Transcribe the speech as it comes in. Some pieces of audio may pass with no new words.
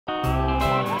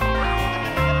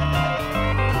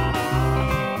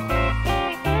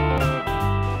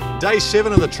day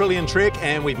 7 of the Trillian Trek,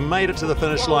 and we've made it to the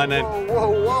finish line. And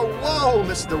Whoa,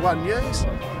 Mr. One Years.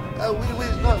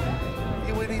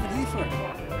 You weren't even here for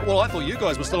it. well, I thought you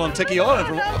guys were still on Tiki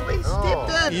Island. We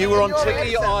stepped in. You were on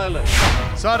Tiki Island.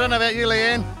 So I don't know about you,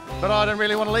 Liane, but I don't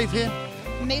really want to leave here.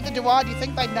 Neither do I. Do you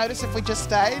think they'd notice if we just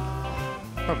stayed?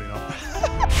 Probably not.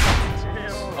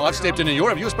 I've stepped in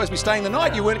Europe. You were supposed to be staying the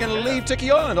night. You weren't going to leave Tiki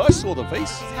Island. I saw the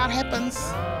piece. That's how it happens.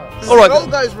 All right. It all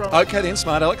goes wrong. Okay then,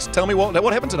 smart Alex. Tell me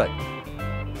what happened today.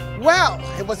 Well,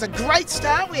 it was a great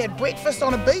start. We had breakfast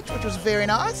on a beach, which was very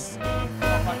nice.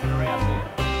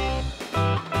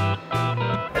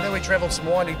 And then we travelled some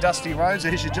windy, dusty roads,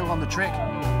 as you do on the trek.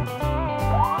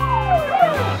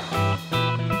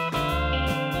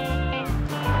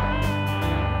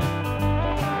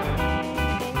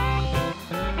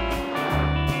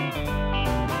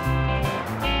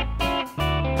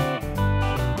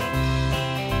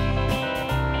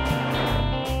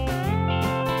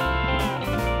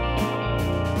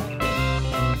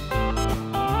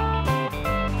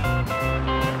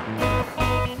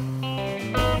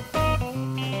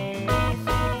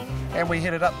 And we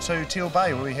headed up to Teal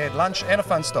Bay where we had lunch and a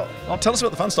fun stop. Oh, tell us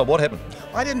about the fun stop. What happened?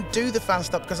 I didn't do the fun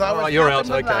stop because I was. Oh, you're out.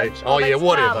 helping with Okay. lunch. Oh yeah, that's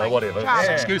whatever. charming.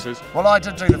 Yeah. Excuses. Well, I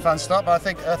did do the fun stop. I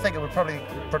think it would probably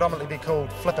predominantly be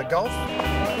called flipper golf.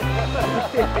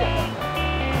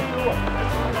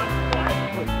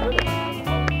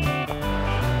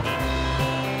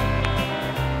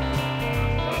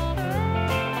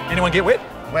 Anyone get wet?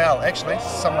 Well, actually,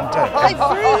 someone did. They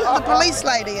threw the police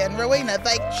lady in, Rowena.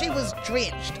 She was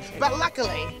drenched, but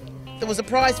luckily there was a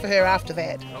prize for her after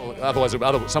that. Oh, otherwise,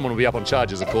 someone will be up on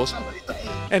charges, of course.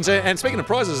 And speaking of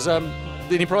prizes,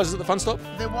 any prizes at the fun stop?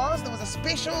 There was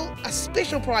a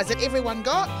special prize that everyone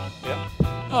got. Yeah.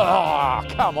 Oh,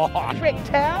 come on. Trek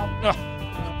towel.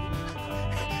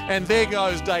 And there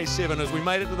goes day 7 as we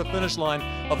made it to the finish line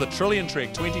of the Trillian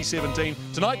Trek 2017.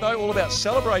 Tonight, though, all about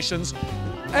celebrations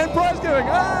and prize giving.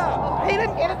 He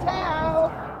didn't get a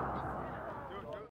towel.